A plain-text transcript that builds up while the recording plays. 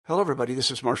Hello, everybody. This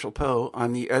is Marshall Poe.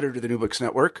 I'm the editor of the New Books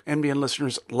Network. NBN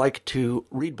listeners like to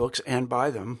read books and buy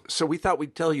them. So we thought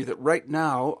we'd tell you that right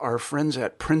now, our friends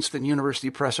at Princeton University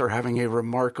Press are having a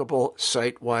remarkable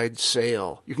site-wide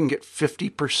sale. You can get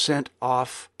 50%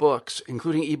 off books,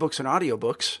 including ebooks and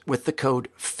audiobooks, with the code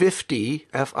 50,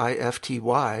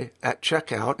 F-I-F-T-Y, at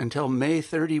checkout until May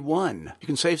 31. You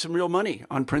can save some real money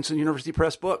on Princeton University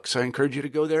Press books. I encourage you to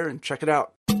go there and check it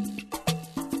out.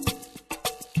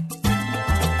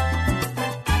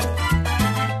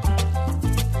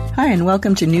 Hi, and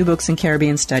welcome to New Books in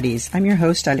Caribbean Studies. I'm your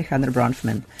host, Alejandra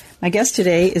Bronfman. My guest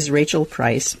today is Rachel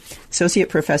Price, Associate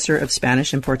Professor of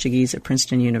Spanish and Portuguese at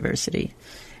Princeton University.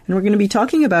 And we're going to be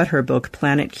talking about her book,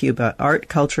 Planet Cuba, Art,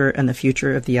 Culture, and the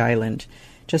Future of the Island,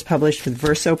 just published with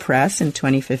Verso Press in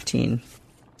 2015.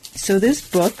 So this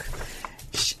book,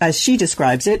 as she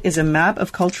describes it, is a map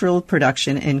of cultural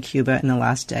production in Cuba in the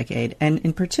last decade. And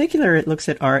in particular, it looks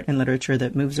at art and literature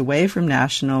that moves away from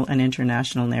national and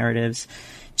international narratives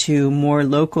to more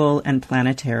local and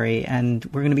planetary, and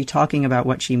we're going to be talking about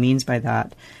what she means by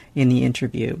that in the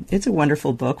interview. It's a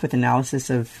wonderful book with analysis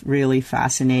of really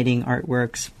fascinating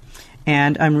artworks,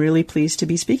 and I'm really pleased to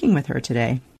be speaking with her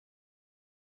today.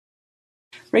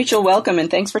 Rachel, welcome, and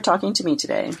thanks for talking to me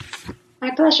today. My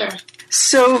pleasure.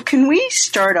 So can we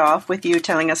start off with you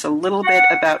telling us a little bit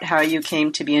about how you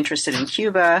came to be interested in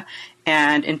Cuba,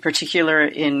 and in particular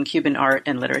in Cuban art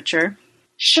and literature?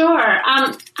 Sure.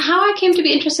 How I came to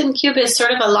be interested in Cuba is sort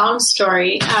of a long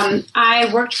story. I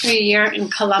worked for a year in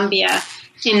Colombia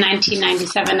in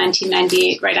 1997,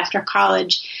 1998, right after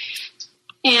college.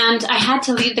 And I had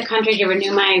to leave the country to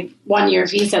renew my one-year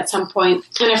visa at some point.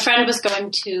 And a friend was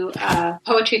going to a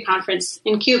poetry conference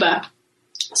in Cuba.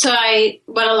 So I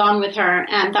went along with her,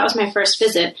 and that was my first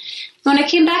visit. When I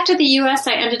came back to the U.S.,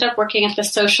 I ended up working at the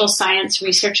Social Science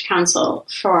Research Council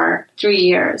for 3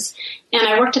 years. And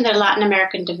I worked in their Latin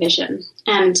American division.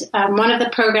 And one of the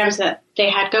programs that they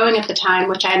had going at the time,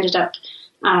 which I ended up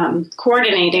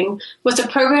coordinating, was a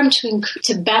program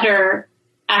to better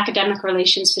academic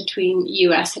relations between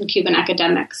U.S. and Cuban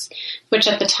academics, which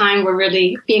at the time were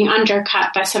really being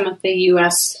undercut by some of the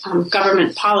U.S.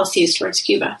 Government policies towards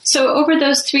Cuba. So over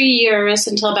those 3 years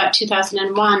until about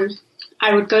 2001,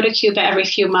 I would go to Cuba every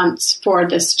few months for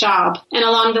this job. And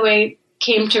along the way,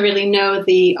 came to really know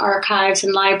the archives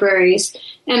and libraries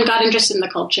and got interested in the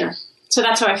culture. So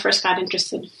that's how I first got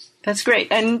interested. That's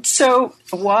great. And so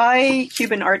why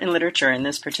Cuban art and literature in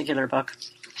this particular book?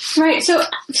 Right. So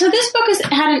this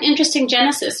book had an interesting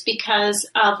genesis because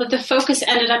the focus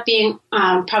ended up being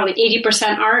probably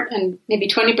 80% art and maybe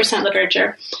 20%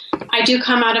 literature. I do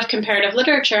come out of comparative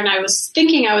literature, and I was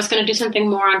thinking I was going to do something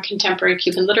more on contemporary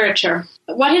Cuban literature.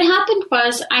 What had happened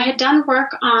was I had done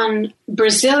work on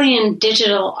Brazilian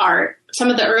digital art, some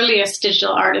of the earliest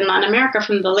digital art in Latin America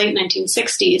from the late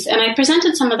 1960s, and I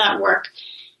presented some of that work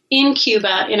in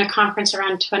Cuba in a conference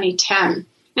around 2010.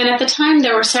 And at the time,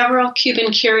 there were several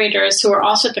Cuban curators who were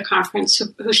also at the conference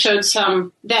who showed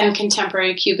some then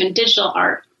contemporary Cuban digital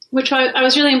art, which I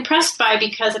was really impressed by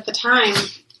because at the time,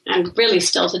 and really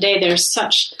still today, there's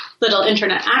such little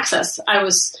internet access. I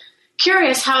was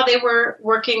curious how they were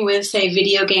working with, say,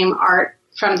 video game art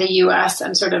from the U.S.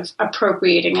 and sort of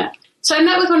appropriating it. So I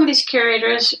met with one of these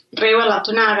curators, Reuel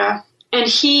Latunaga, and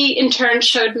he in turn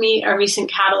showed me a recent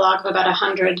catalog of about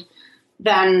 100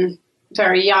 then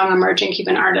very young emerging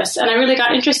Cuban artists. And I really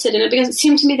got interested in it because it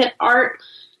seemed to me that art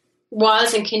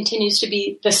was and continues to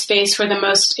be the space where the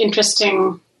most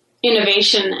interesting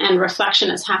innovation and reflection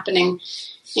is happening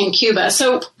in Cuba.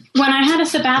 So when I had a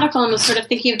sabbatical and was sort of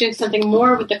thinking of doing something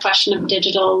more with the question of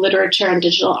digital literature and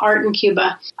digital art in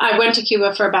Cuba, I went to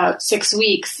Cuba for about 6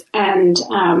 weeks, and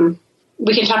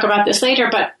we can talk about this later,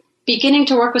 but beginning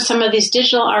to work with some of these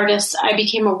digital artists, I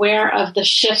became aware of the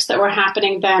shifts that were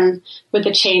happening then with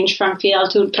the change from Fidel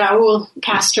to Raul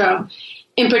Castro,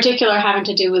 in particular having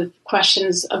to do with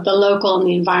questions of the local and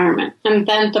the environment. And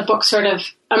then the book sort of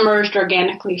emerged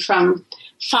organically from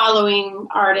following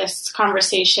artists'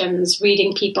 conversations,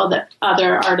 reading people that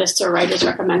other artists or writers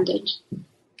recommended.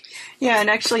 Yeah, and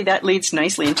actually that leads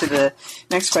nicely into the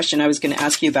next question I was going to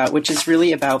ask you about, which is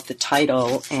really about the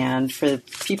title. And for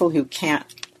people who can't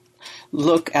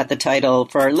look at the title,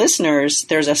 for our listeners,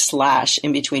 there's a slash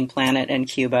in between Planet and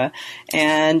Cuba,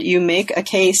 and you make a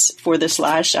case for the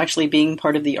slash actually being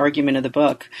part of the argument of the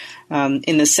book,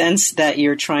 in the sense that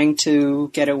you're trying to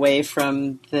get away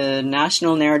from the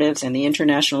national narratives and the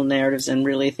international narratives and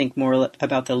really think more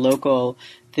about the local,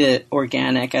 the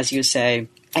organic, as you say,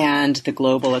 and the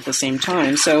global at the same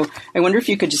time. So I wonder if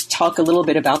you could just talk a little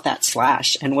bit about that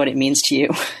slash and what it means to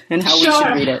you and how we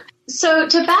should read it. So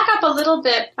to back up a little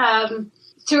bit,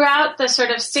 throughout the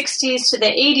sort of 60s to the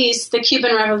 80s, the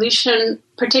Cuban Revolution,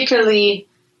 particularly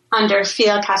under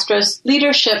Fidel Castro's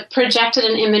leadership, projected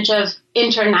an image of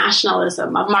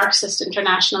internationalism, of Marxist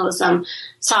internationalism,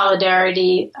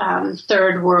 solidarity,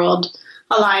 third world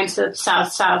alliances,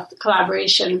 South-South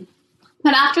collaboration.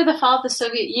 But after the fall of the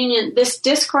Soviet Union, this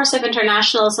discourse of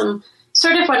internationalism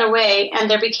sort of went away,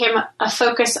 and there became a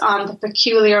focus on the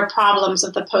peculiar problems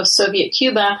of the post-Soviet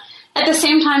Cuba, at the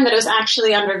same time that it was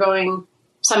actually undergoing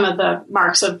some of the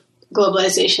marks of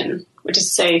globalization, which is to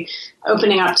say,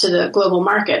 opening up to the global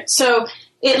market. So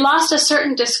it lost a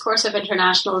certain discourse of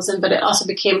internationalism, but it also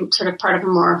became sort of part of a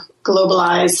more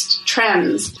globalized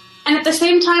trends. And at the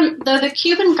same time, though the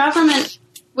Cuban government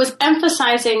was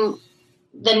emphasizing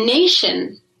the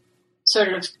nation, sort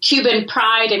of Cuban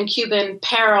pride and Cuban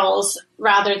perils,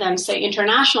 rather than, say,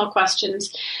 international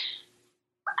questions,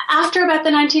 after about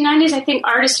the 1990s, I think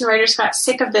artists and writers got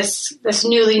sick of this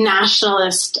newly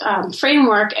nationalist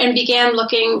framework and began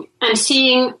looking and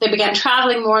seeing, they began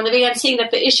traveling more, and they began seeing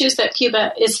that the issues that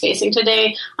Cuba is facing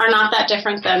today are not that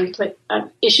different than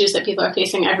issues that people are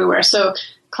facing everywhere. So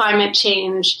climate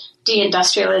change,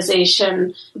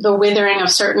 deindustrialization, the withering of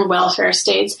certain welfare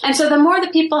states. And so the more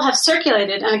that people have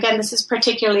circulated, and again, this is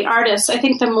particularly artists, I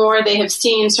think the more they have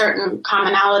seen certain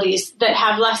commonalities that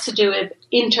have less to do with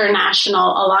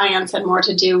international alliance and more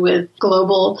to do with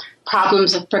global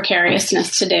problems of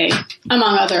precariousness today,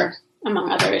 among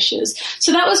other issues.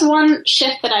 So that was one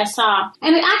shift that I saw.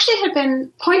 And it actually had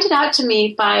been pointed out to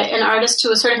me by an artist who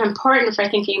was sort of important for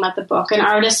thinking about the book, an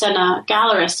artist and a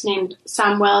gallerist named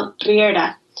Samuel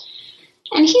Riera.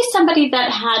 And he's somebody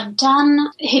that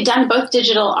he'd done both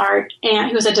digital art, and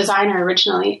he was a designer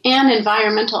originally, and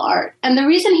environmental art. And the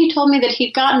reason he told me that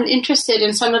he'd gotten interested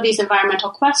in some of these environmental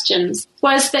questions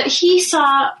was that he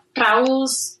saw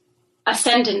Raul's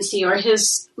ascendancy or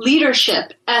his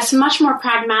leadership as much more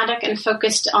pragmatic and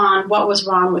focused on what was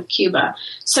wrong with Cuba.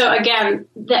 So again,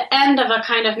 the end of a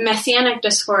kind of messianic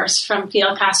discourse from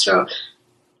Fidel Castro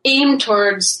aimed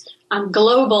towards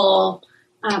global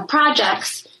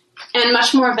projects, and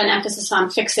much more of an emphasis on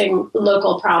fixing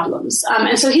local problems.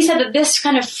 And so he said that this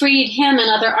kind of freed him and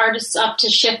other artists up to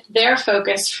shift their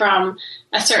focus from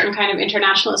a certain kind of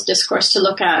internationalist discourse to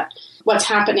look at what's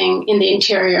happening in the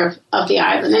interior of the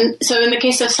island. And so in the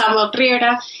case of Samuel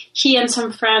Riera, he and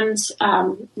some friends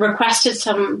requested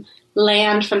some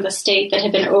land from the state that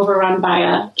had been overrun by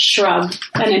a shrub,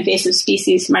 an invasive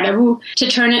species, Marabu, to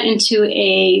turn it into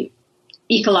a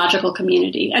ecological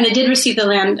community. And they did receive the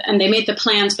land and they made the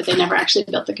plans, but they never actually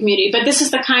built the community. But this is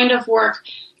the kind of work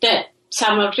that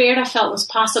Samuel Riera felt was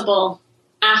possible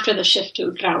after the shift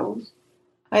to Raul.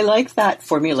 I like that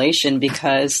formulation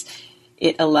because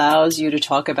it allows you to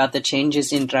talk about the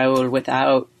changes in Raul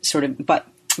without sort of, but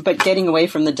getting away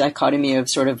from the dichotomy of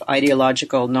sort of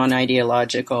ideological,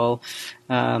 non-ideological,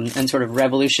 and sort of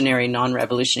revolutionary,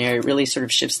 non-revolutionary, really sort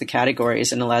of shifts the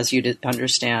categories and allows you to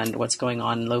understand what's going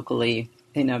on locally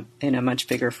in a much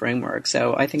bigger framework.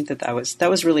 So I think that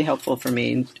was really helpful for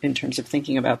me in terms of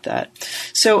thinking about that.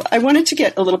 So I wanted to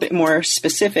get a little bit more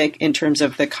specific in terms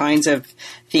of the kinds of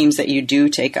themes that you do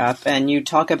take up, and you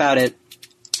talk about it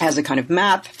as a kind of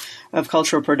map of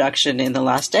cultural production in the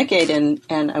last decade.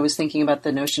 And I was thinking about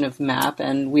the notion of map,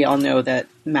 and we all know that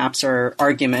maps are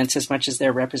arguments as much as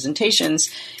they're representations.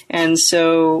 And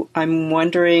so I'm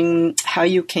wondering how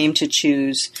you came to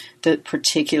choose the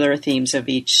particular themes of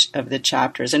each of the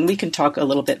chapters. And we can talk a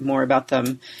little bit more about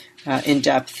them in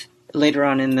depth later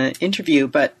on in the interview.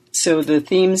 But so the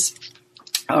themes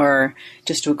are,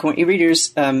 just to acquaint your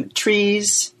readers,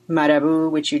 trees, Marabu,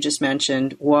 which you just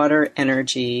mentioned, water,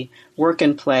 energy, work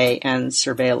and play, and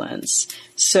surveillance.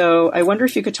 So I wonder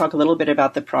if you could talk a little bit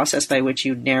about the process by which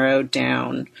you narrowed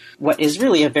down what is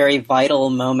really a very vital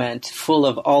moment full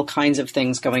of all kinds of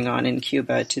things going on in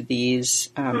Cuba to these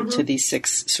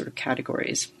six sort of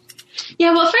categories.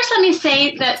 Yeah, well, first let me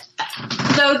say that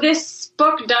though this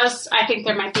book does, I think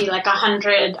there might be like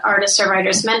 100 artists or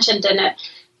writers mentioned in it,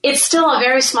 it's still a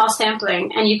very small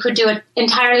sampling, and you could do an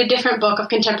entirely different book of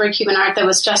contemporary Cuban art that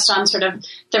was just on sort of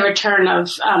the return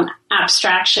of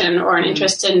abstraction or an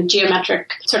interest in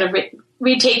geometric, sort of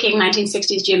retaking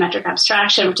 1960s geometric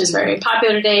abstraction, which is very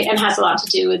popular today and has a lot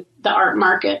to do with the art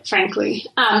market, frankly,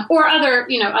 or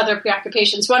other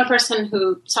preoccupations. One person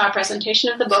who saw a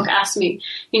presentation of the book asked me,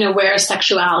 where is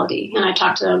sexuality? And I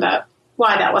talked to them about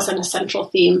why that wasn't a central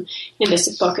theme in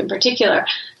this book in particular.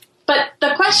 But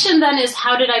the question then is,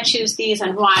 how did I choose these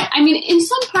and why? I mean, in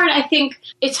some part, I think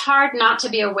it's hard not to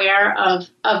be aware of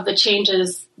the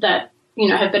changes that,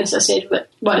 have been associated with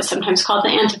what is sometimes called the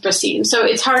Anthropocene. So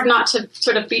it's hard not to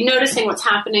sort of be noticing what's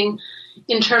happening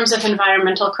in terms of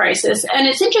environmental crisis. And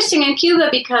it's interesting in Cuba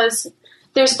because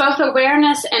there's both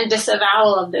awareness and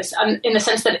disavowal of this, in the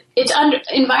sense that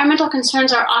environmental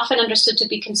concerns are often understood to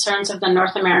be concerns of the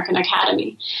North American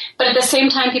Academy. But at the same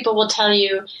time, people will tell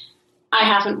you, I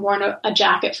haven't worn a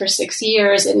jacket for 6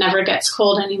 years. It never gets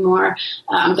cold anymore.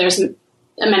 There's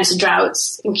immense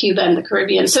droughts in Cuba and the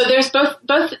Caribbean. So there's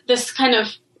both this kind of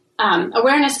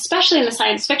awareness, especially in the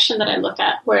science fiction that I look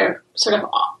at, where sort of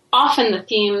often the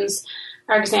themes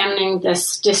are examining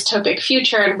this dystopic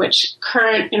future in which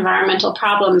current environmental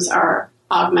problems are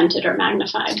augmented or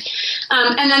magnified.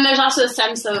 And then there's also a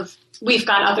sense of we've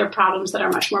got other problems that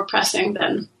are much more pressing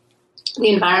than the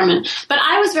environment. But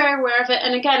I was very aware of it.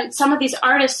 And again, some of these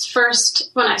artists first,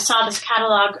 when I saw this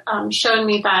catalog shown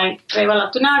me by Reuel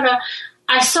Atunaga,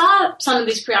 I saw some of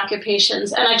these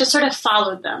preoccupations and I just sort of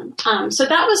followed them. So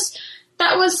that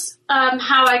was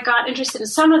how I got interested in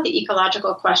some of the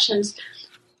ecological questions.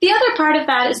 The other part of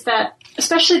that is that,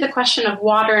 especially the question of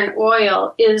water and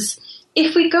oil, is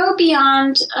if we go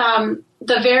beyond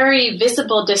the very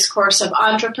visible discourse of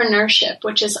entrepreneurship,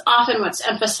 which is often what's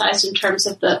emphasized in terms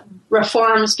of the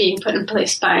reforms being put in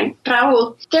place by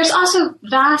Raúl, there's also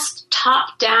vast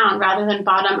top-down rather than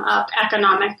bottom-up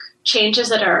economic changes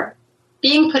that are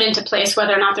being put into place.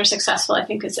 Whether or not they're successful, I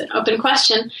think, is an open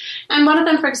question. And one of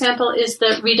them, for example, is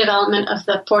the redevelopment of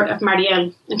the port of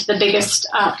Mariel into the biggest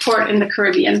port in the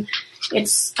Caribbean.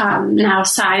 It's now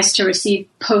sized to receive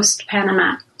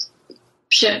post-Panama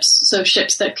ships, so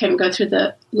ships that can go through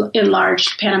the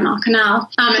enlarged Panama Canal.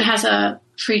 It has a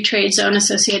free trade zone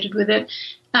associated with it.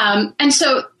 And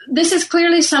so this is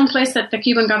clearly someplace that the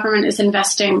Cuban government is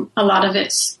investing a lot of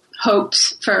its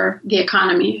hopes for the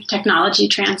economy, technology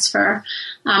transfer,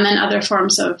 and other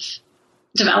forms of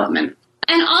development.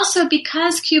 And also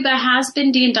because Cuba has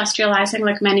been deindustrializing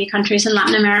like many countries in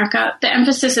Latin America, the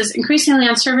emphasis is increasingly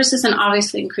on services and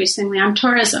obviously increasingly on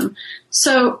tourism.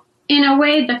 So in a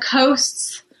way, the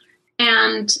coasts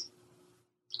and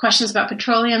questions about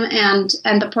petroleum and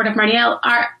the port of Mariel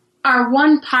are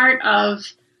one part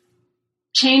of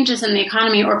changes in the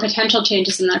economy or potential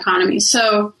changes in the economy.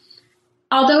 So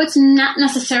although it's not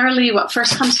necessarily what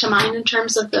first comes to mind in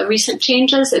terms of the recent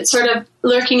changes, it's sort of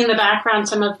lurking in the background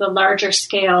some of the larger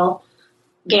scale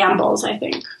gambles, I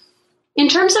think. In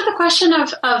terms of the question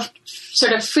of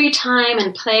sort of free time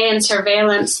and play and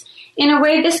surveillance, in a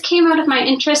way, this came out of my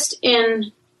interest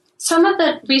in some of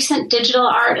the recent digital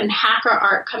art and hacker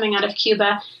art coming out of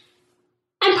Cuba.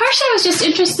 And partially I was just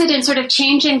interested in sort of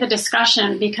changing the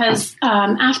discussion because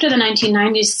after the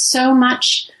 1990s, so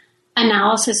much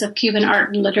analysis of Cuban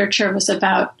art and literature was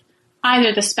about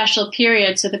either the special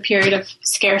period, so the period of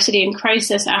scarcity and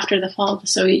crisis after the fall of the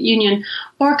Soviet Union,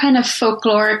 or kind of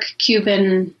folkloric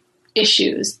Cuban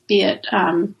issues, be it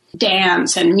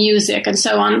dance and music and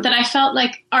so on, that I felt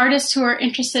like artists who are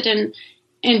interested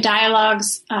in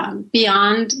dialogues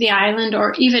beyond the island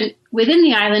or even within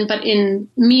the island, but in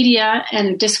media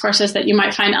and discourses that you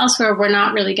might find elsewhere, were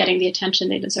not really getting the attention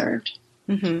they deserved.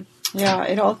 Mm-hmm. Yeah,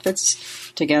 it all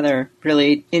fits together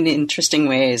really in interesting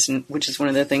ways, and which is one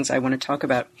of the things I want to talk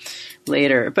about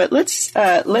later. But let's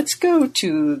go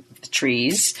to the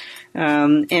trees.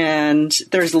 And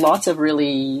there's lots of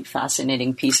really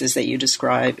fascinating pieces that you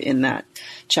describe in that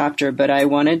chapter, but I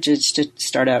wanted just to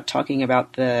start out talking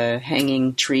about the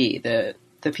hanging tree, the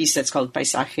piece that's called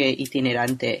Paisaje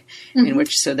Itinerante, in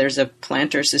which, so there's a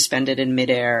planter suspended in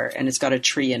midair and it's got a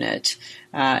tree in it.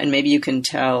 And maybe you can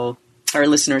tell our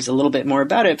listeners a little bit more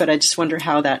about it, but I just wonder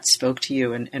how that spoke to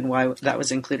you and why that was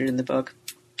included in the book.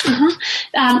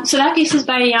 So that piece is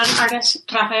by a young artist,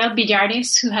 Rafael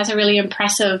Villares, who has a really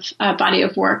impressive body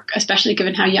of work, especially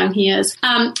given how young he is.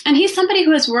 And he's somebody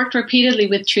who has worked repeatedly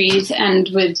with trees and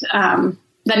with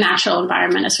the natural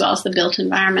environment as well as the built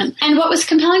environment. And what was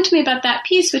compelling to me about that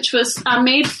piece, which was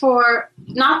made for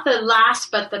not the last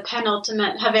but the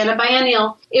penultimate Havana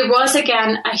Biennial, it was,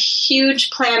 again, a huge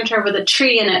planter with a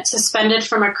tree in it suspended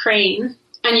from a crane.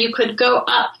 And you could go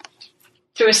up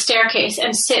through a staircase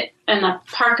and sit in a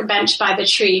park bench by the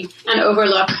tree and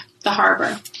overlook the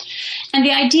harbor. And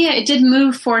the idea, it did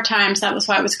move 4 times. That was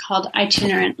why it was called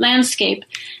Itinerant Landscape.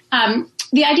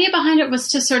 The idea behind it was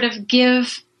to sort of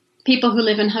give people who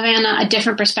live in Havana a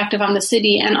different perspective on the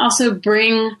city and also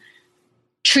bring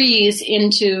trees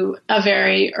into a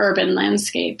very urban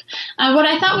landscape. What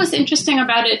I thought was interesting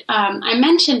about it, I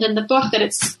mentioned in the book that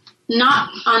it's not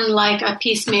unlike a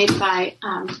piece made by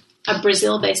a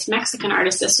Brazil-based Mexican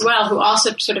artist as well, who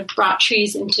also sort of brought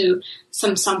trees into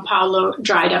some São Paulo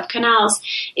dried-up canals,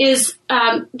 is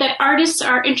that artists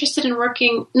are interested in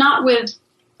working not with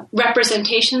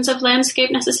representations of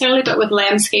landscape necessarily, but with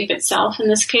landscape itself in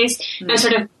this case, and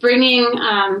sort of bringing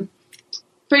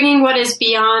what is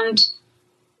beyond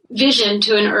vision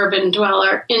to an urban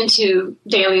dweller into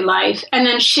daily life, and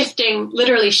then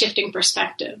literally shifting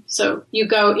perspective. So you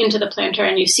go into the planter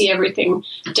and you see everything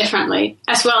differently,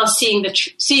 as well as seeing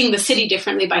the city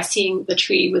differently by seeing the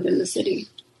tree within the city.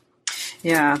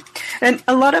 Yeah. And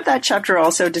a lot of that chapter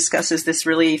also discusses this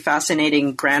really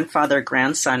fascinating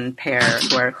grandfather-grandson pair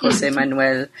where Jose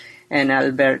Manuel and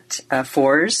Albert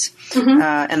Fors.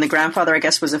 And the grandfather, I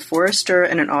guess, was a forester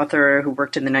and an author who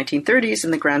worked in the 1930s,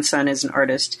 and the grandson is an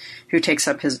artist who takes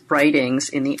up his writings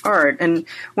in the art. And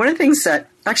one of the things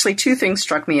actually two things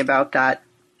struck me about that.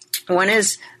 One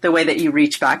is the way that you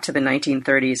reach back to the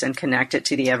 1930s and connect it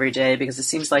to the everyday, because it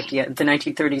seems like the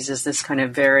 1930s is this kind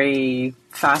of very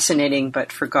fascinating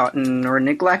but forgotten or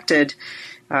neglected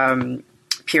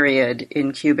period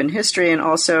in Cuban history. And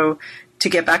also, to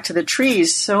get back to the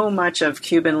trees, so much of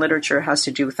Cuban literature has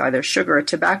to do with either sugar or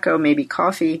tobacco, maybe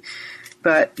coffee.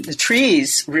 But the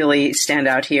trees really stand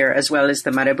out here, as well as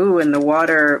the marabou and the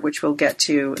water, which we'll get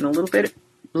to in a little bit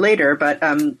later. But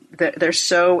they're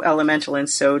so elemental and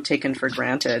so taken for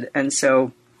granted. And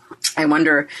so I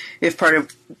wonder if part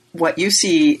of what you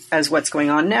see as what's going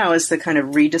on now is the kind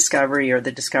of rediscovery or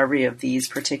the discovery of these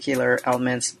particular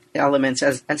elements,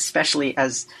 especially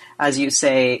as you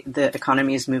say, the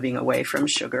economy is moving away from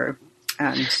sugar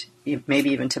and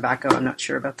maybe even tobacco. I'm not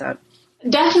sure about that.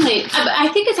 Definitely. I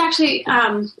think it's actually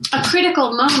a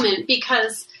critical moment,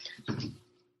 because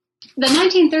the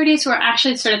 1930s were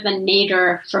actually sort of the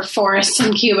nadir for forests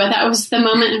in Cuba. That was the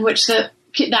moment in which the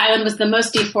island was the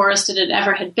most deforested it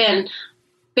ever had been,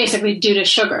 basically due to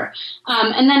sugar.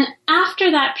 And then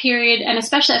after that period, and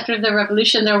especially after the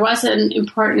revolution, there was an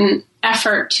important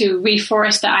effort to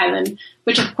reforest the island,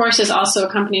 which of course is also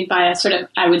accompanied by a sort of,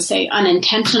 I would say,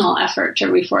 unintentional effort to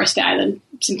reforest the island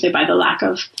simply by the lack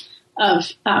of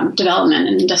development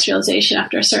and industrialization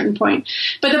after a certain point.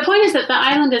 But the point is that the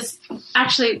island is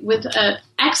actually with an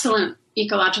excellent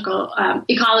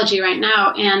ecology right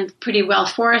now and pretty well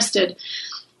forested.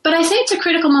 But I say it's a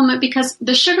critical moment because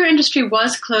the sugar industry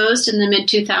was closed in the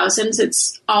mid-2000s.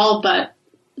 It's all but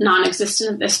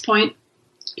non-existent at this point.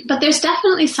 But there's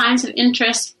definitely signs of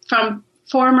interest from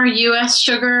former U.S.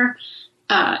 sugar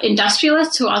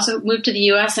industrialists who also moved to the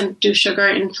U.S. and do sugar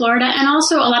in Florida, and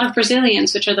also a lot of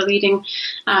Brazilians, which are the leading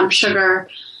sugar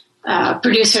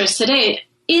producers today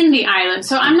in the island.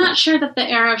 So I'm not sure that the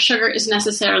era of sugar is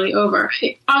necessarily over.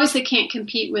 It obviously can't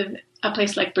compete with a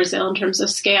place like Brazil in terms of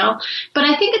scale, but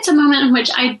I think it's a moment in which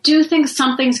I do think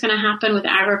something's going to happen with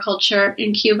agriculture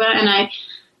in Cuba, and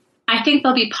I think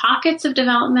there'll be pockets of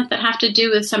development that have to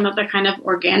do with some of the kind of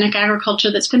organic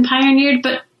agriculture that's been pioneered,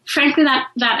 but frankly, that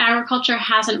agriculture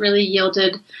hasn't really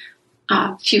yielded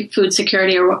food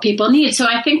security or what people need. So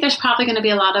I think there's probably going to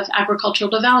be a lot of agricultural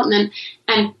development,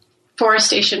 and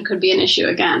forestation could be an issue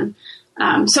again.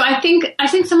 So I think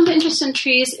some of the interest in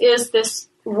trees is this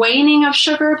waning of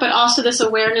sugar, but also this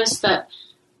awareness that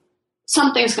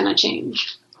something's going to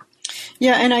change.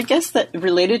 Yeah, and I guess that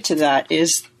related to that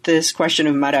is this question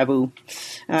of marabou.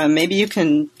 Maybe you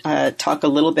can talk a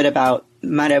little bit about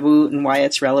marabou and why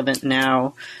it's relevant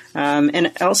now.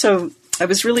 And also, I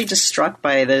was really just struck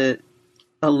by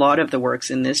a lot of the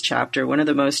works in this chapter. One of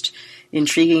the most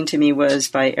intriguing to me was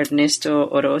by Ernesto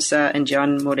Orosa and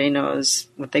John Moreno's,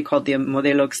 what they called the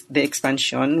Modelo de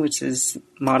Expansión, which is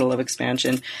model of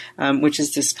expansion, which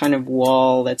is this kind of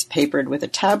wall that's papered with a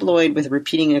tabloid with a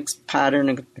repeating pattern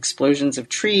of explosions of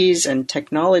trees and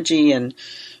technology and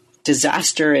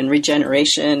disaster and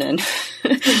regeneration. And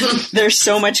there's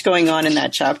so much going on in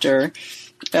that chapter.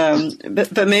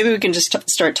 But maybe we can just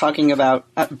start talking about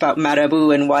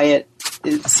marabou and why it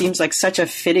seems like such a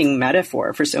fitting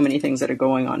metaphor for so many things that are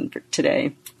going on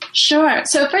today. Sure.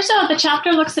 So first of all, the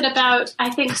chapter looks at about,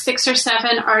 I think, 6 or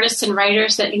 7 artists and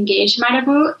writers that engage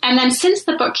marabou. And then since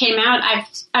the book came out,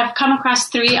 I've come across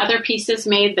 3 other pieces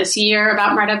made this year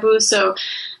about marabou. So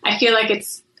I feel like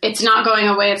it's not going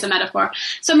away as a metaphor.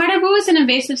 So marabou is an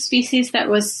invasive species that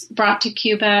was brought to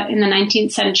Cuba in the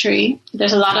 19th century.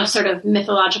 There's a lot of sort of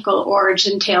mythological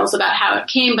origin tales about how it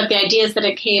came, but the idea is that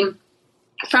it came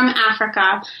from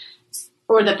Africa,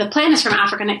 or that the plant is from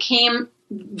Africa, and it came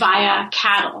via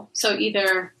cattle. So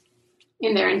either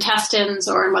in their intestines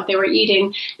or in what they were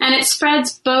eating. And it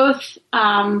spreads both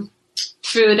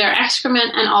through their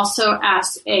excrement and also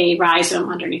as a rhizome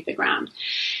underneath the ground.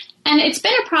 And it's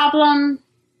been a problem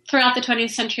throughout the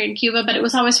 20th century in Cuba, but it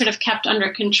was always sort of kept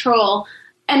under control.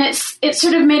 it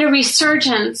sort of made a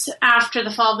resurgence after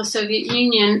the fall of the Soviet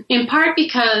Union, in part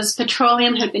because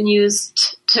petroleum had been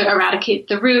used to eradicate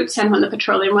the roots, and when the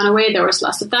petroleum went away, there was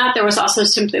less of that. There was also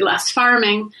simply less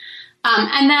farming.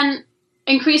 And then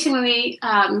increasingly,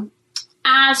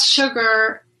 as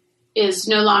sugar is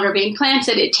no longer being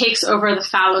planted, it takes over the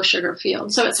fallow sugar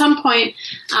field. So at some point,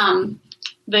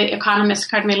 the economist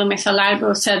Carmelo Mesa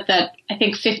Largo said that I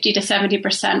think 50 to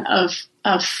 70%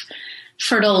 of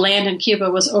fertile land in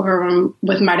Cuba was overrun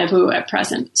with marabou at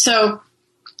present. So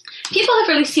people have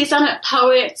really seized on it,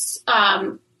 poets,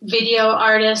 video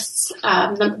artists,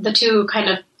 the two kind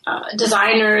of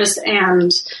designers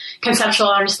and conceptual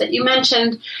artists that you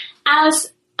mentioned,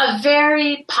 as a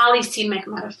very polysemic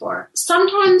metaphor.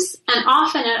 Sometimes and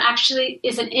often it actually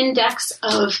is an index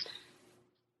of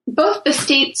both the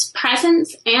state's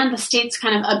presence and the state's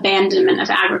kind of abandonment of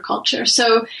agriculture.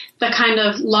 So the kind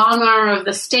of long arm of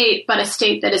the state, but a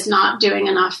state that is not doing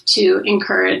enough to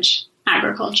encourage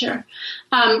agriculture.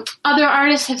 Other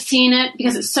artists have seen it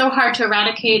because it's so hard to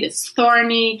eradicate. It's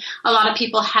thorny. A lot of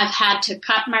people have had to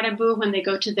cut marabou when they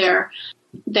go to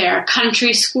their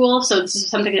country school. So this is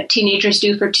something that teenagers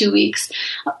do for 2 weeks.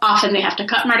 Often they have to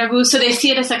cut marabou. So they see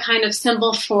it as a kind of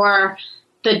symbol for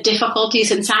the difficulties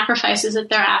and sacrifices that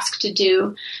they're asked to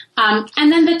do.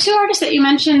 And then the two artists that you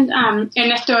mentioned,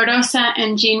 Ernesto Orosa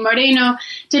and Jean Moreno,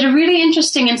 did a really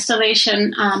interesting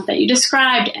installation that you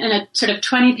described in a sort of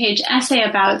 20-page essay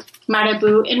about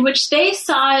marabou, in which they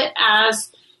saw it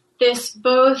as this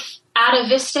both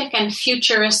atavistic and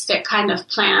futuristic kind of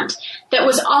plant that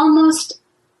was almost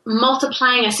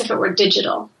multiplying as if it were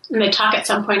digital. And they talk at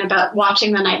some point about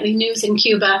watching the nightly news in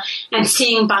Cuba and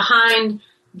seeing behind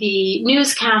the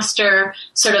newscaster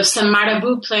sort of some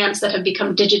marabou plants that have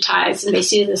become digitized, and they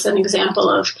see this as an example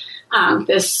of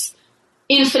this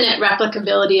infinite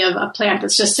replicability of a plant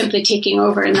that's just simply taking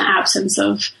over in the absence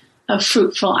of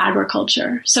fruitful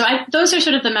agriculture. So those are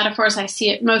sort of the metaphors I see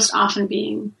it most often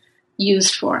being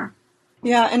used for.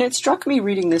 Yeah, and it struck me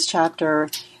reading this chapter,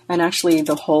 and actually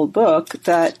the whole book,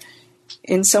 that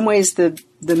in some ways the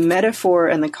metaphor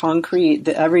and the concrete,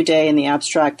 the everyday and the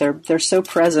abstract, they're so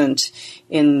present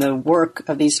in the work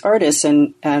of these artists,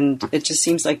 and it just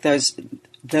seems like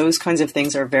those kinds of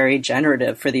things are very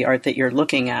generative for the art that you're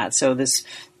looking at. So these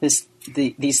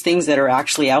things that are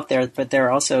actually out there, but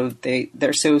they're also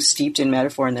they're so steeped in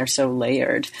metaphor and they're so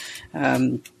layered.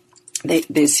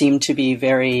 They seem to be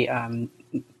very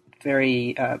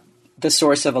the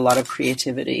source of a lot of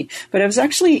creativity. But I was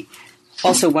actually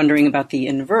also wondering about the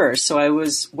inverse. So I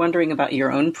was wondering about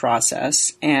your own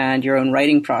process and your own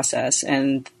writing process.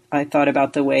 And I thought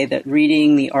about the way that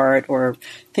reading the art or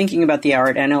thinking about the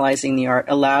art, analyzing the art,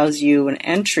 allows you an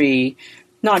entry,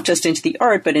 not just into the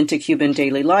art, but into Cuban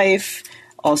daily life,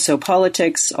 also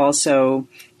politics, also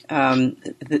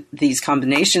these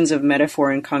combinations of metaphor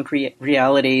and concrete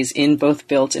realities in both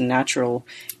built and natural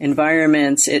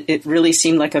environments. It really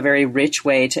seemed like a very rich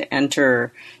way to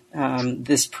enter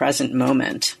this present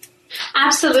moment.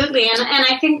 Absolutely. And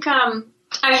I think I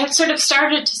had sort of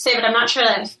started to say, but I'm not sure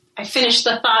that I finished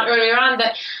the thought earlier on,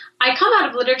 that I come out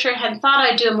of literature and had thought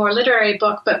I'd do a more literary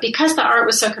book, but because the art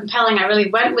was so compelling, I really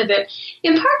went with it,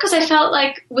 in part because I felt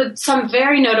like, with some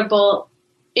very notable,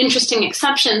 interesting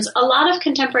exceptions, a lot of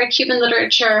contemporary Cuban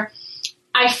literature,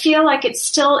 I feel like it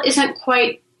still isn't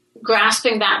quite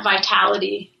grasping that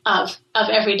vitality of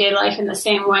everyday life in the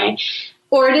same way,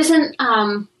 or it isn't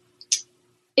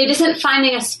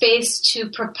finding a space to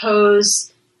propose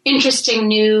interesting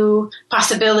new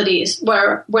possibilities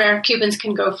where Cubans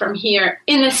can go from here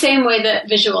in the same way that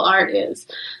visual art is.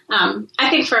 I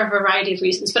think for a variety of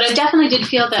reasons, but I definitely did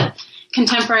feel that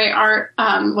contemporary art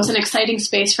was an exciting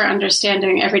space for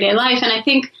understanding everyday life. And I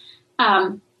think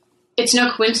it's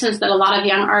no coincidence that a lot of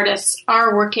young artists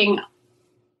are working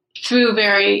through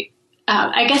very,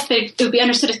 I guess it would be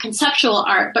understood as conceptual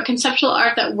art, but conceptual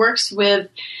art that works with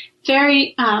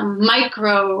very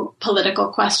micro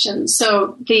political questions.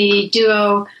 So the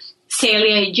duo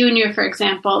Celia Jr., for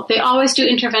example, they always do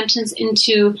interventions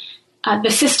into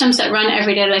the systems that run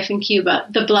everyday life in Cuba: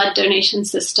 the blood donation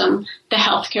system, the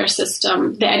healthcare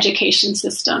system, the education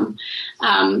system.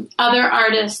 Other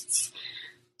artists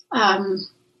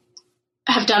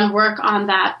have done work on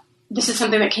that. This is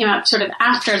something that came out sort of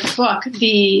after the book,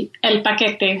 the El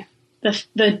Paquete,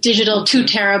 the digital 2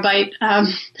 terabyte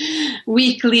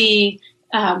weekly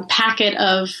packet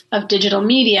of digital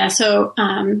media. So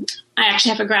I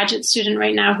actually have a graduate student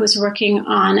right now who's working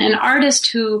on an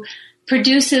artist who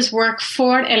produces work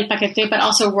for El Paquete, but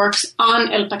also works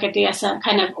on El Paquete as a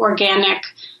kind of organic,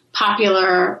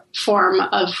 popular form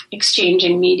of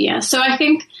exchanging media. So I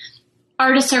think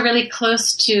artists are really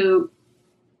close to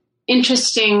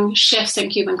interesting shifts in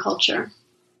Cuban culture.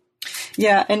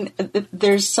 Yeah, and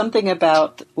there's something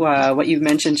about what you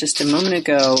mentioned just a moment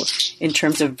ago in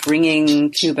terms of bringing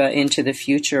Cuba into the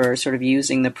future, or sort of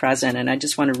using the present. And I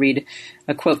just want to read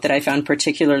a quote that I found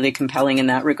particularly compelling in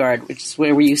that regard, which is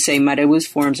where you say, Marabú's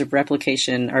forms of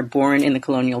replication are born in the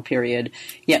colonial period,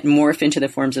 yet morph into the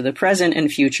forms of the present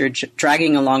and future,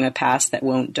 dragging along a past that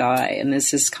won't die. And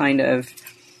this is kind of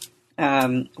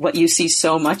what you see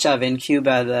so much of in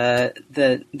Cuba,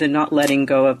 the not letting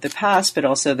go of the past, but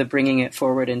also the bringing it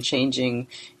forward and changing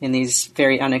in these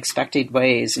very unexpected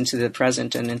ways into the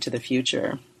present and into the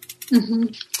future.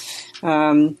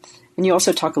 Mm-hmm. And you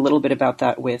also talk a little bit about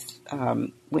that with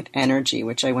energy,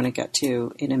 which I want to get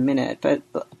to in a minute. But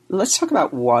let's talk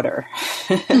about water.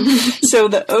 So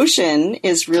the ocean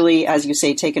is really, as you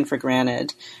say, taken for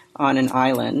granted on an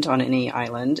island, on any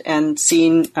island, and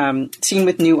seen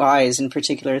with new eyes, in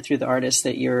particular through the artists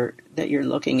that you're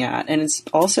looking at. And it's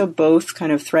also both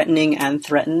kind of threatening and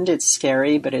threatened. It's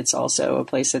scary, but it's also a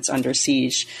place that's under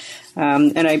siege.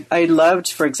 And I loved,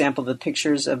 for example, the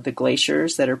pictures of the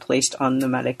glaciers that are placed on the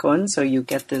Malecón. So you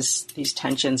get these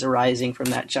tensions arising from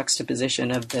that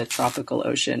juxtaposition of the tropical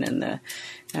ocean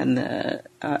and the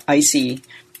icy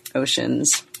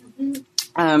oceans. Mm-hmm.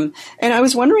 And I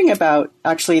was wondering about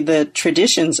actually the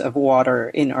traditions of water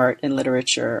in art and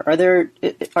literature.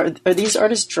 Are these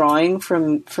artists drawing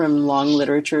from long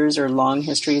literatures or long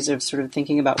histories of sort of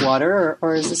thinking about water,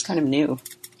 or is this kind of new?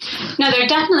 No, they're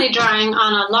definitely drawing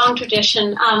on a long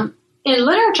tradition. In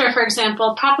literature, for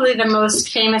example, probably the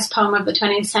most famous poem of the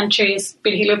 20th century is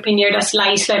Virgilio Piñeda's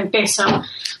La Isla en Peso,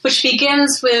 which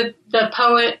begins with the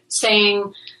poet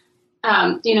saying,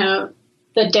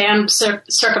 the damned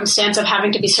circumstance of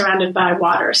having to be surrounded by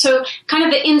water. So kind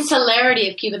of the insularity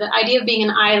of Cuba, the idea of being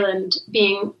an island,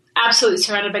 being absolutely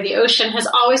surrounded by the ocean, has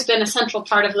always been a central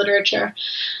part of literature.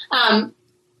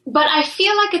 But I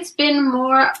feel like it's been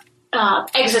more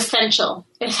existential.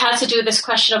 It has to do with this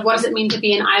question of what does it mean to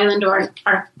be an island or an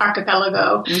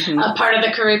archipelago, mm-hmm. Part of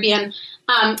the Caribbean.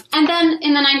 And then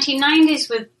in the 1990s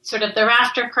with sort of the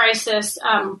rafter crisis,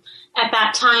 at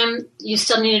that time, you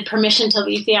still needed permission to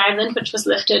leave the island, which was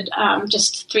lifted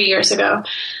just 3 years ago.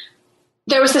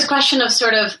 There was this question of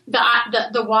sort of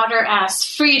the water as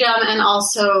freedom and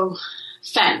also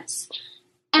fence.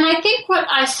 And I think what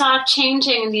I saw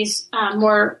changing in these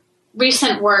more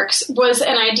recent works was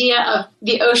an idea of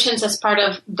the oceans as part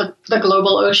of the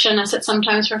global ocean, as it's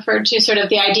sometimes referred to, sort of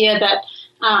the idea that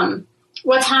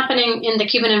what's happening in the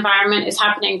Cuban environment is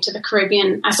happening to the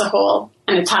Caribbean as a whole,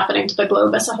 and it's happening to the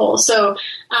globe as a whole. So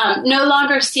no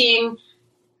longer seeing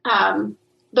the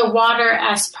water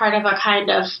as part of a kind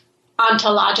of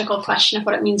ontological question of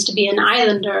what it means to be an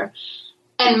islander,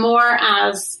 and more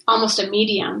as almost a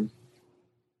medium.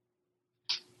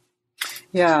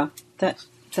 Yeah, that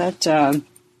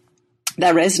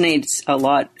resonates a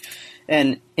lot.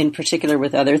 And in particular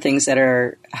with other things that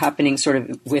are happening sort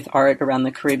of with art around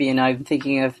the Caribbean. I'm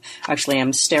thinking of, actually,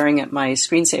 I'm staring at my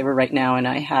screensaver right now, and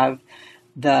I have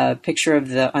the picture of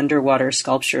the underwater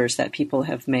sculptures that people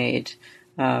have made.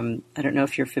 I don't know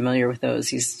if you're familiar with those,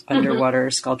 these underwater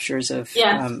mm-hmm. sculptures of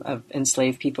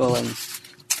enslaved people, and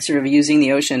sort of using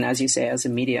the ocean, as you say, as a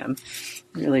medium.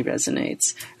 Really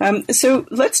resonates. So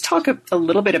let's talk a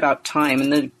little bit about time,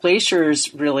 and the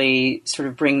glaciers really sort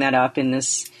of bring that up in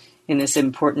this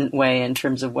important way in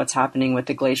terms of what's happening with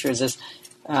the glaciers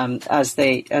as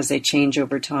they change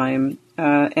over time,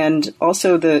 and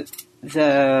also the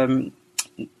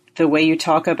way you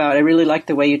talk about. I really like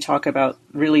the way you talk about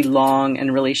really long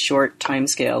and really short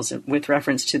timescales with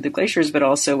reference to the glaciers, but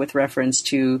also with reference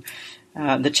to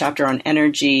the chapter on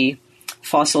energy,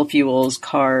 fossil fuels,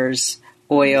 cars,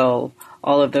 oil,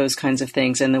 all of those kinds of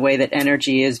things, and the way that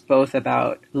energy is both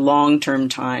about long-term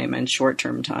time and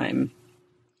short-term time.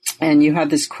 And you have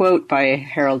this quote by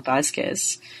Harold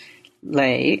Vázquez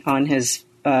Ley on his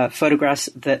photographs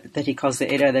that he calls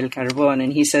the Era del Carbón,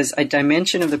 and he says, a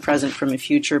dimension of the present from a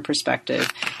future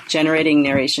perspective, generating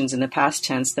narrations in the past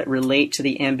tense that relate to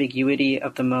the ambiguity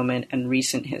of the moment and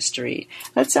recent history.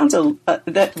 That sounds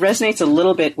that resonates a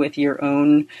little bit with your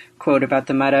own quote about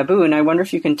the Marabú, and I wonder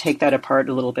if you can take that apart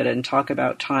a little bit and talk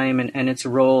about time and its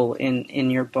role in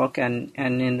your book and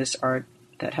in this art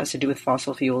that has to do with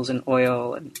fossil fuels and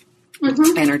oil and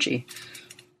mm-hmm. energy.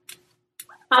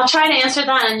 I'll try to answer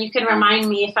that, and you can remind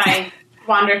me if I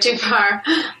wander too far.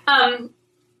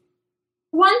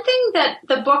 One thing that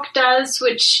the book does,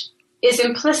 which is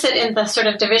implicit in the sort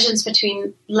of divisions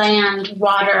between land,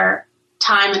 water,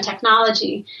 time, and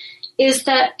technology, is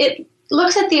that it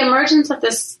looks at the emergence of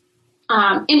this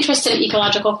interest in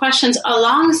ecological questions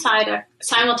alongside a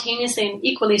simultaneously and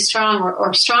equally strong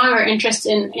or stronger interest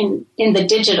in the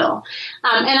digital.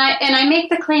 And I make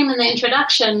the claim in the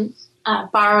introduction,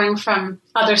 borrowing from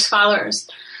other scholars,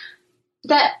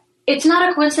 that it's not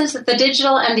a coincidence that the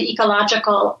digital and the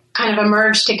ecological kind of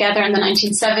emerged together in the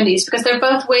 1970s, because they're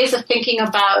both ways of thinking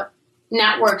about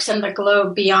networks and the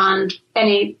globe beyond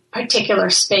any particular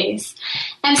space.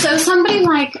 And so somebody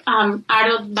like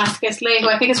Harold Vázquez-Leigh, who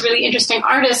I think is a really interesting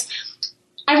artist,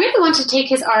 I really want to take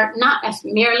his art not as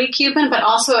merely Cuban, but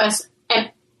also as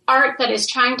an art that is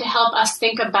trying to help us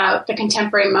think about the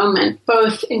contemporary moment,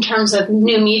 both in terms of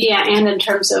new media and in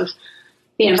terms of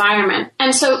the environment.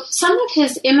 And so some of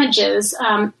his images,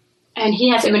 and he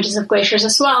has images of glaciers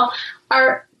as well,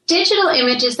 are digital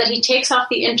images that he takes off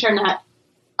the internet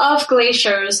of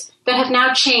glaciers that have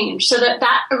now changed, so that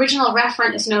that original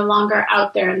referent is no longer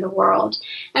out there in the world.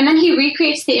 And then he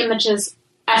recreates the images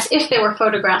as if they were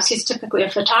photographs. He's typically a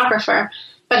photographer,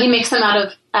 but he makes them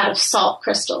out of salt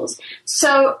crystals.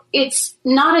 So it's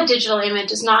not a digital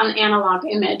image, it's not an analog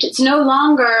image. It's no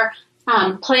longer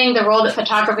playing the role that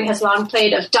photography has long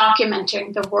played of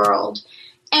documenting the world.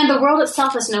 And the world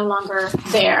itself is no longer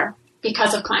there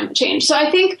because of climate change. So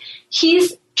I think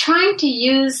he's trying to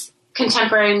use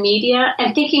contemporary media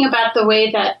and thinking about the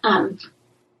way that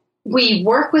we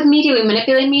work with media, we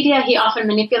manipulate media. He often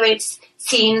manipulates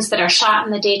scenes that are shot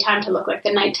in the daytime to look like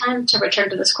the nighttime, to return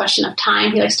to this question of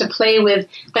time. He likes to play with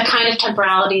the kind of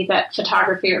temporality that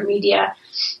photography or media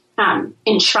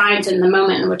enshrines in the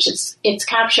moment in which it's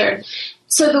captured.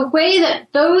 So the way that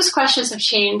those questions have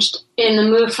changed in the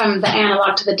move from the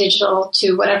analog to the digital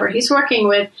to whatever he's working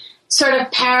with sort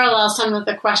of parallel some of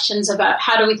the questions about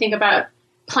how do we think about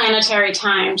planetary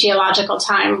time, geological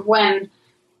time, when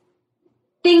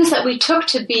things that we took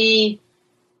to be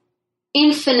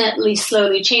infinitely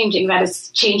slowly changing, that is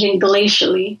changing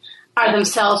glacially, are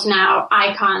themselves now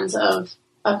icons of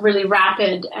really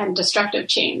rapid and destructive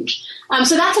change.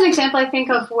 So that's an example, I think,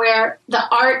 of where the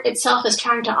art itself is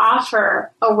trying to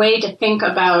offer a way to think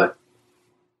about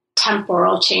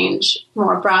temporal change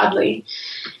more broadly.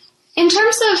 In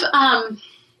terms of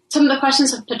some of the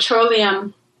questions of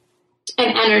petroleum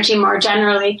and energy more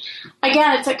generally,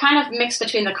 again, it's a kind of mix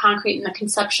between the concrete and the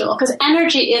conceptual, because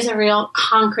energy is a real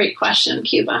concrete question in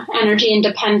Cuba. Energy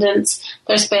independence,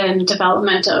 there's been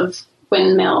development of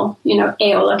windmill,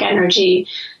 aeolic energy.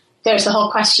 There's the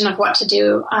whole question of what to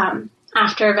do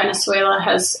after Venezuela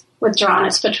has withdrawn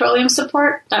its petroleum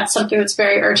support. That's something that's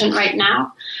very urgent right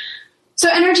now. So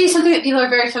energy is something that people are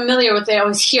very familiar with. They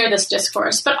always hear this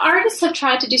discourse. But artists have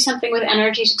tried to do something with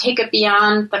energy to take it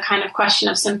beyond the kind of question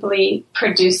of simply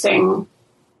producing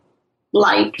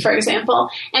light, for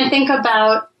example, and think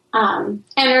about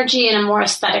energy in a more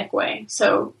aesthetic way.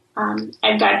 So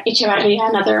Edgar Echevarria,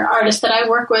 another artist that I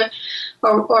work with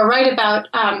or write about,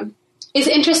 is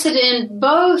interested in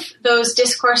both those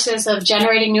discourses of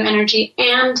generating new energy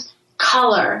and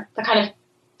color, the kind of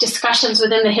discussions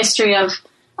within the history of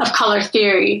color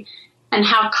theory and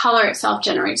how color itself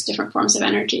generates different forms of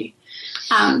energy.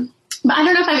 But I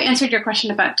don't know if I've answered your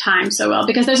question about time so well,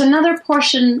 because there's another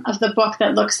portion of the book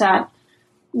that looks at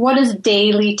what does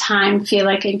daily time feel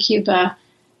like in Cuba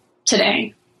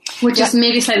today, which is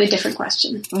maybe a slightly different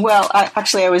question. Well,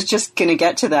 I was just going to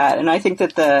get to that. And I think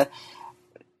that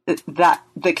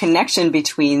the connection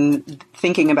between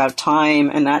thinking about time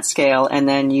and that scale, and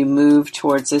then you move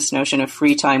towards this notion of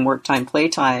free time, work time, play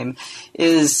time,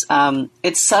 is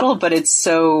it's subtle, but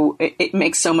it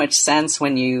makes so much sense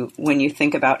when you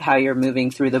think about how you're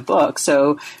moving through the book.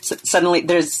 So suddenly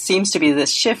there seems to be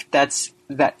this shift that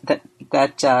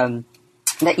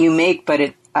you make, but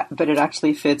it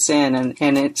actually fits in,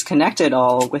 and it's connected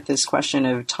all with this question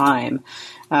of time.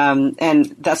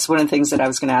 And that's one of the things that I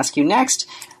was going to ask you next.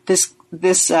 This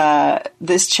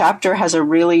chapter has a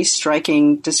really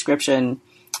striking description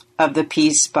of the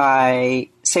piece by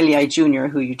Celia Jr.,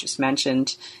 who you just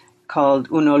mentioned, called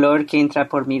Un olor que entra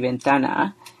por mi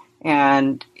ventana.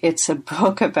 And it's a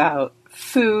book about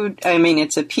food. I mean,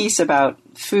 it's a piece about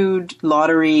food,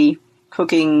 lottery,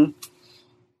 cooking,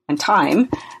 and time.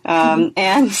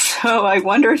 And so I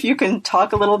wonder if you can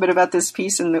talk a little bit about this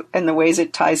piece and the ways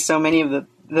it ties so many of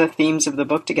the themes of the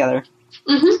book together.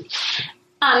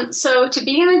 Mm-hmm. So to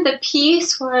begin with, the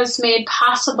piece was made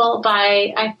possible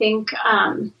by, I think,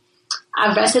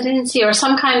 a residency or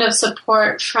some kind of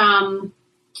support from,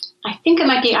 I think it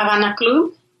might be Havana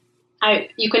Club.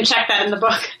 You can check that in the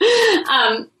book.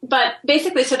 But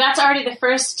basically, so that's already the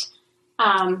first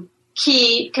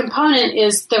key component,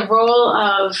 is the role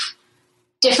of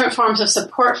different forms of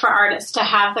support for artists to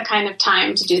have the kind of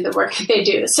time to do the work that they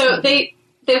do. So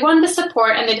they won the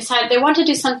support, and they decided they wanted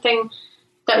to do something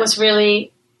that was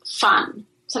really fun,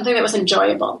 something that was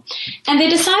enjoyable. And they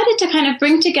decided to kind of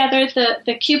bring together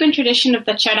the Cuban tradition of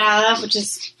the charada, which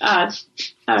is a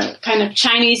kind of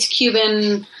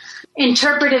Chinese-Cuban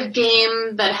interpretive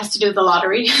game that has to do with the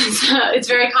lottery. It's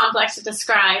very complex to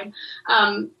describe.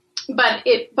 But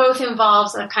it both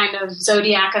involves a kind of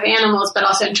zodiac of animals, but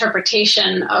also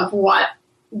interpretation of what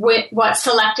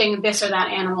selecting this or that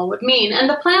animal would mean. And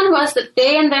the plan was that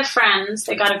they and their friends,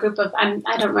 they got a group of,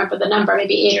 I don't remember the number,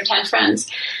 maybe 8 or 10 friends,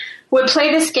 would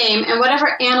play this game, and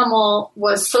whatever animal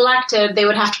was selected, they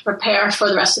would have to prepare for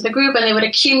the rest of the group, and they would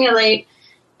accumulate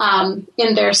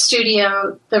in their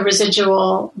studio the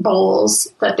residual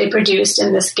bowls that they produced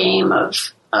in this game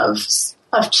of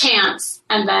chance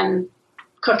and then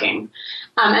cooking.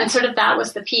 And sort of that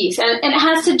was the piece. And it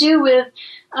has to do with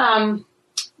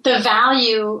the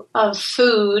value of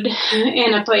food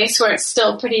in a place where it's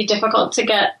still pretty difficult to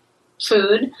get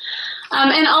food.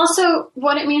 And also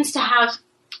what it means to have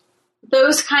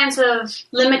those kinds of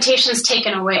limitations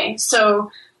taken away.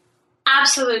 So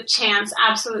absolute chance,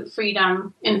 absolute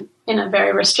freedom in a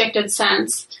very restricted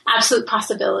sense, absolute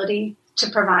possibility to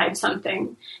provide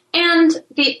something, and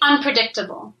the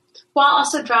unpredictable, while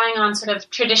also drawing on sort of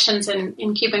traditions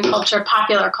in Cuban culture,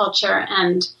 popular culture,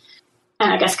 and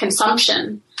I guess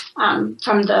consumption from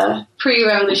the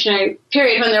pre-revolutionary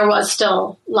period when there was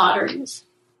still lotteries.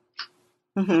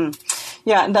 Mm-hmm.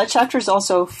 Yeah, and that chapter is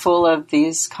also full of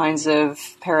these kinds of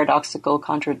paradoxical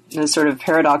sort of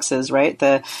paradoxes, right?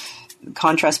 The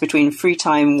contrast between free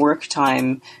time, work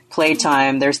time,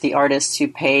 playtime. There's the artist who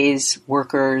pays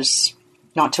workers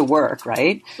not to work,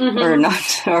 right? Mm-hmm. Or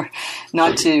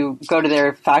not to go to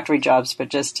their factory jobs, but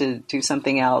just to do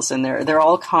something else. And there are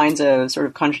all kinds of sort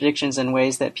of contradictions and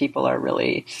ways that people are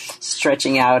really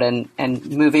stretching out and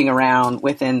moving around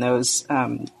within those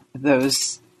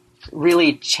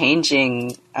really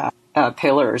changing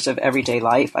pillars of everyday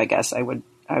life, I guess I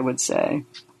would say.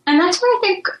 And that's where I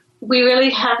think we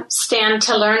really stand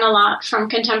to learn a lot from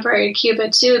contemporary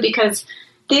Cuba too, because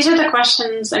these are the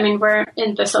questions, I mean, we're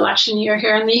in this election year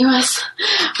here in the U.S.,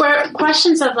 where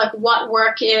questions of like what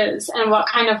work is and what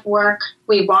kind of work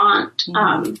we want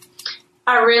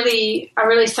are really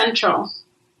central.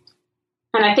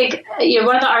 And I think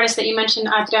one of the artists that you mentioned,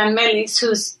 Adrian Melis,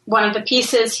 who's one of the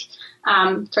pieces,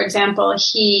 for example,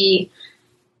 he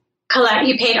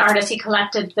paid artists, he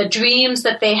collected the dreams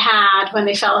that they had when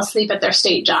they fell asleep at their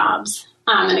state jobs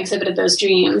and exhibited those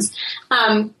dreams.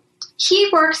 He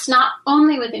works not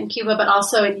only within Cuba, but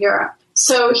also in Europe.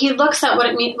 So he looks at what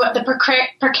it means, what the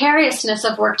precariousness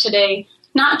of work today,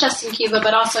 not just in Cuba,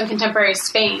 but also in contemporary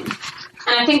Spain.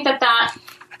 And I think that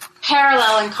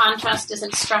parallel and contrast is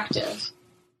instructive,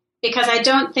 because I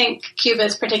don't think Cuba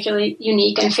is particularly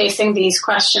unique in facing these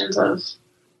questions of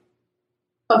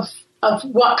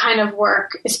what kind of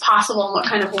work is possible and what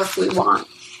kind of work we want.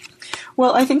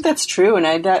 Well, I think that's true, and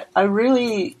I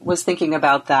really was thinking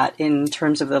about that in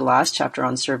terms of the last chapter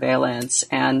on surveillance,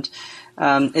 and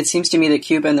it seems to me that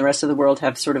Cuba and the rest of the world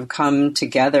have sort of come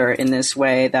together in this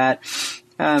way that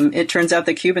it turns out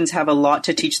that Cubans have a lot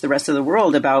to teach the rest of the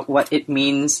world about what it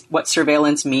means, what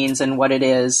surveillance means, and what it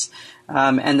is,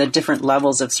 and the different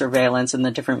levels of surveillance and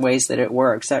the different ways that it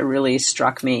works. That really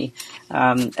struck me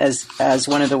as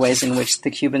one of the ways in which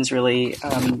the Cubans really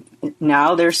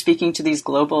now they're speaking to these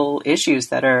global issues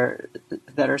that are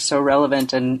so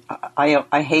relevant. And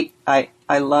I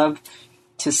love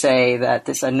to say that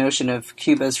this notion of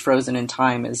Cuba is frozen in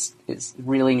time is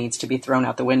really needs to be thrown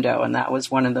out the window. And that was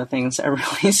one of the things that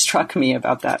really struck me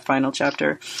about that final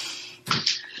chapter.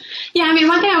 Yeah, I mean,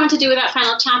 one thing I want to do with that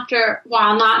final chapter,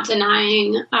 while not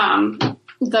denying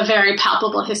the very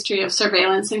palpable history of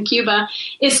surveillance in Cuba,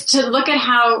 is to look at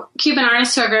how Cuban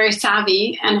artists who are very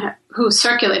savvy and who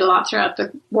circulate a lot throughout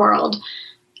the world,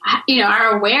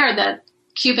 are aware that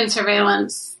Cuban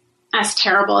surveillance, as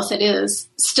terrible as it is,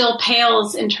 still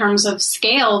pales in terms of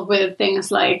scale with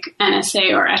things like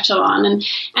NSA or Echelon,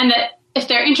 and that if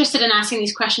they're interested in asking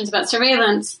these questions about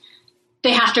surveillance,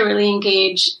 they have to really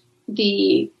engage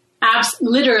the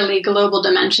literally global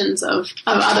dimensions of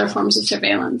other forms of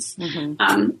surveillance. Mm-hmm.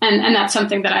 And that's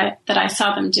something that I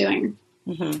saw them doing.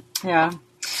 Mm-hmm. Yeah.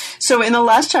 So in the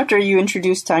last chapter, you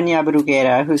introduced Tania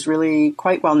Bruguera, who's really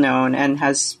quite well known and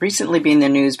has recently been in the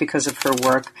news because of her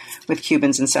work with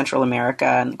Cubans in Central America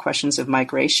and questions of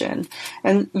migration.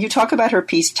 And you talk about her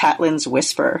piece, Tatlin's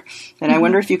Whisper. And mm-hmm. I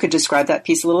wonder if you could describe that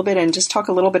piece a little bit and just talk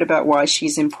a little bit about why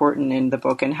she's important in the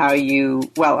book and how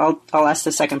I'll ask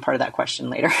the second part of that question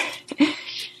later.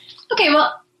 Okay,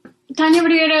 well, Tania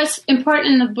Bruguera is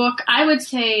important in the book, I would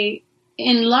say,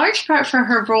 in large part for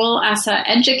her role as an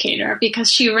educator,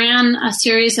 because she ran a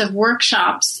series of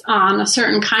workshops on a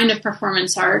certain kind of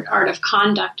performance art of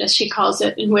conduct, as she calls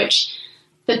it, in which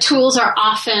the tools are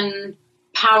often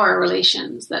power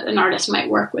relations that an artist might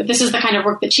work with. This is the kind of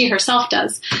work that she herself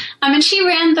does. And she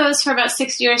ran those for about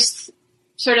 6 years,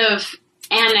 sort of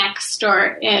annexed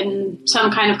or in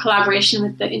some kind of collaboration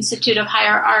with the Institute of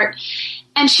Higher Art.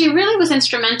 And she really was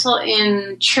instrumental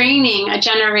in training a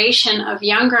generation of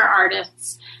younger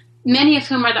artists, many of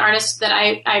whom are the artists that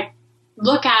I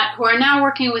look at who are now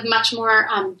working with much more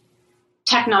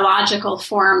technological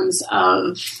forms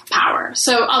of power.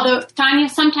 So although Tania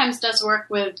sometimes does work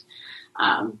with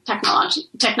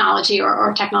technology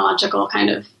or technological kind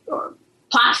of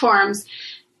platforms,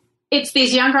 it's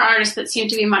these younger artists that seem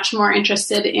to be much more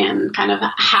interested in kind of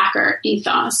a hacker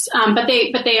ethos. But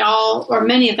they all, or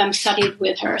many of them, studied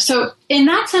with her. So in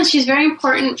that sense, she's very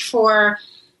important for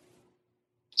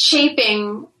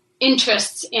shaping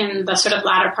interests in the sort of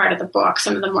latter part of the book,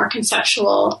 some of the more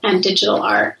conceptual and digital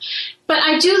art. But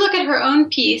I do look at her own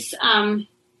piece,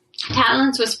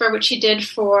 Catalan's Whisper, which she did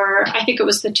for, I think it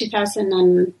was the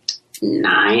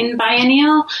 2009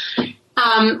 biennial,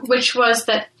 which was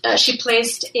that she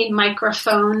placed a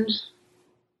microphone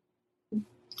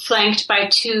flanked by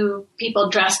two people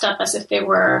dressed up as if they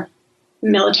were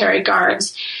military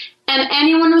guards. And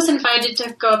anyone was invited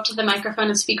to go up to the microphone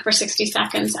and speak for 60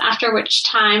 seconds, after which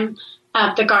time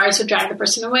the guards would drag the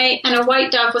person away. And a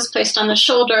white dove was placed on the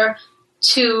shoulder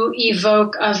to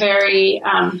evoke a very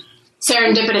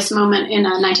serendipitous moment in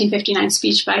a 1959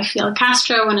 speech by Fidel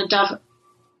Castro, when a dove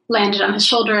landed on his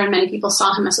shoulder, and many people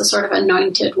saw him as a sort of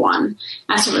anointed one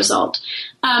as a result.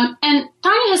 And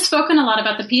Tania has spoken a lot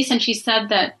about the piece, and she said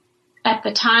that at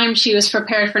the time she was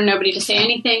prepared for nobody to say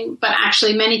anything, but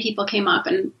actually many people came up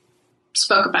and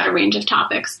spoke about a range of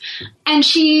topics. And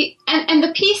and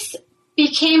the piece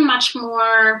became much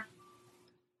more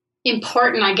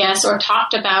important, I guess, or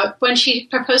talked about when she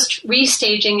proposed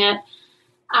restaging it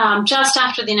just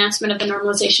after the announcement of the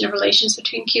normalization of relations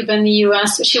between Cuba and the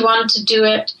U.S. But she wanted to do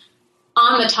it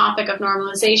on the topic of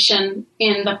normalization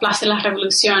in the Plaza de la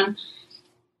Revolución.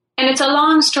 And it's a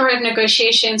long story of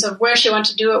negotiations of where she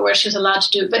wanted to do it, where she was allowed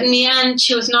to do it. But in the end,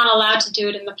 she was not allowed to do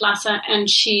it in the plaza, and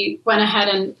she went ahead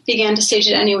and began to stage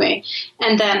it anyway,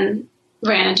 and then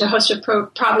ran into a host of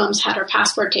problems, had her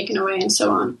passport taken away, and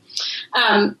so on.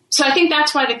 So I think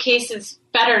that's why the case is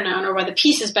better known, or why the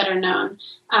piece is better known.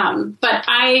 But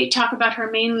I talk about her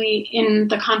mainly in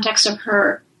the context of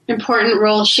her important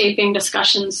role shaping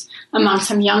discussions among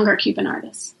some younger Cuban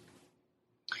artists.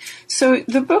 So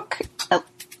the book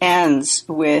ends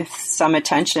with some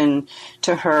attention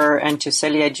to her and to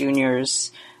Celia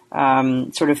Jr.'s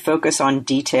sort of focus on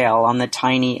detail, on the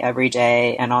tiny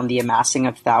everyday, and on the amassing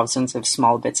of thousands of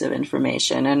small bits of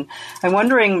information. And I'm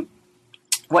wondering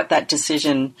what that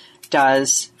decision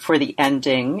does for the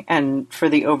ending and for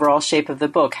the overall shape of the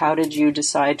book. How did you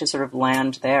decide to sort of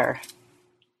land there?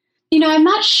 You know, I'm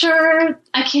not sure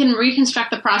I can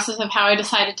reconstruct the process of how I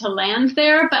decided to land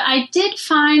there, but I did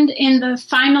find in the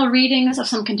final readings of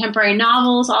some contemporary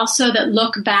novels also that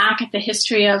look back at the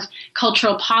history of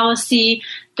cultural policy,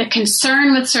 the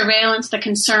concern with surveillance, the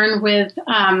concern with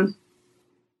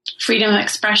freedom of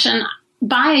expression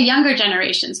by a younger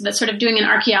generation, so that's sort of doing an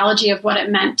archaeology of what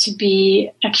it meant to be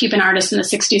a Cuban artist in the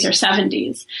 60s or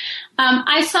 70s.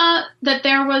 I saw that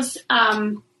there was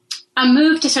a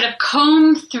move to sort of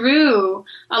comb through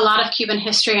a lot of Cuban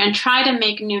history and try to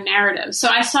make new narratives. So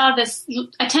I saw this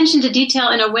attention to detail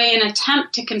in a way, an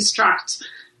attempt to construct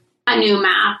a new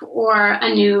map or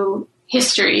a new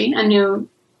history, a new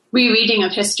rereading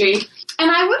of history.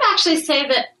 And I would actually say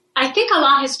that I think a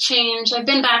lot has changed. I've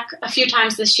been back a few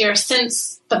times this year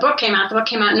since the book came out. The book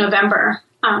came out in November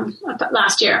of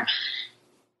last year.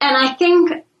 And I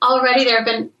think already there have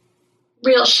been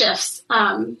real shifts.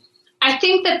 I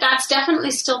think that that's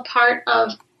definitely still part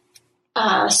of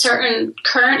a certain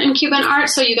current in Cuban art.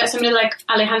 So you got somebody like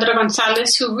Alejandro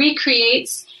Gonzalez, who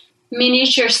recreates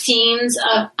miniature scenes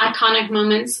of iconic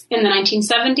moments in the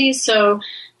 1970s. So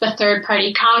the Third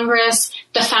Party Congress,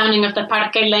 the founding of the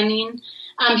Parque Lenin.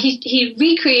 He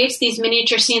recreates these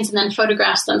miniature scenes and then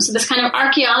photographs them. So this kind of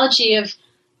archaeology of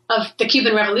the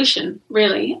Cuban Revolution,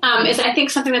 really, is, I think,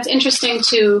 something that's interesting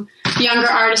to younger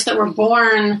artists that were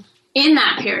born in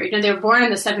that period. And they were born in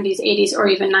the 70s, 80s, or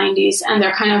even 90s, and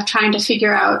they're kind of trying to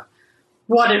figure out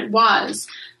what it was.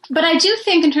 But I do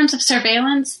think in terms of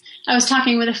surveillance, I was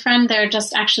talking with a friend there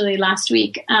just actually last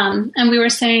week, and we were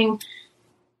saying,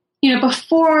 you know,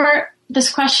 before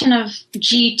this question of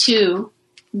G2,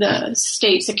 the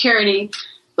state security,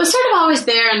 was sort of always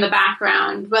there in the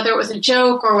background, whether it was a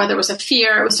joke or whether it was a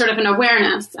fear. It was sort of an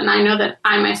awareness. And I know that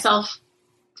I myself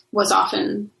was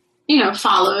often,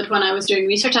 followed when I was doing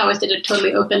research. I always did it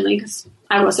totally openly because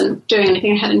I wasn't doing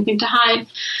anything, I had anything to hide.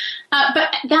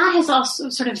 But that has also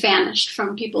sort of vanished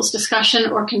from people's discussion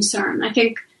or concern. I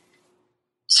think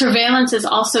surveillance is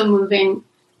also moving.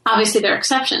 Obviously, there are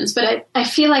exceptions, but I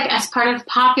feel like as part of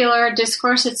popular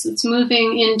discourse, it's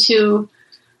moving into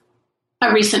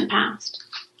a recent past.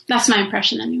 That's my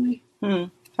impression anyway.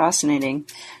 Fascinating.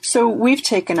 So we've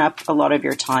taken up a lot of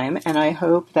your time, and I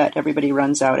hope that everybody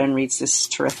runs out and reads this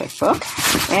terrific book.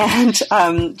 And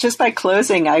just by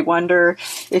closing, I wonder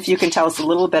if you can tell us a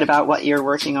little bit about what you're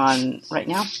working on right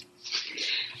now.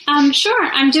 Sure.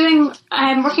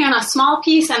 I'm working on a small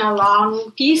piece and a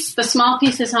long piece. The small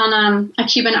piece is on a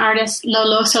Cuban artist,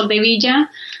 Lolo Soldevilla,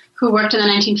 who worked in the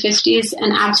 1950s,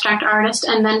 an abstract artist,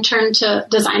 and then turned to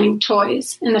designing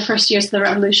toys in the first years of the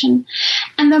revolution.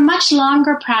 And the much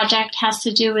longer project has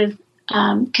to do with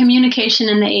communication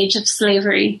in the age of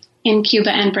slavery in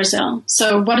Cuba and Brazil.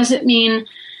 So what does it mean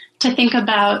to think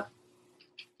about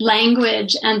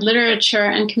language and literature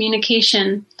and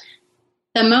communication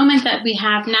the moment that we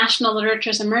have national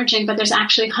literatures emerging, but there's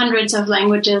actually hundreds of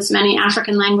languages, many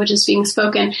African languages being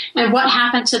spoken, and what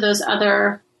happened to those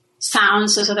other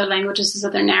sounds, those other languages, those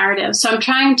other narratives? So I'm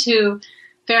trying to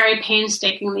very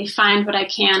painstakingly find what I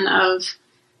can of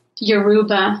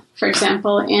Yoruba, for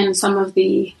example, in some of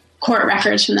the court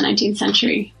records from the 19th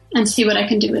century and see what I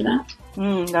can do with that.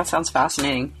 That sounds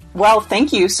fascinating. Well,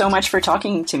 thank you so much for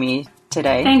talking to me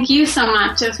today. Thank you so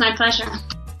much. It was my pleasure.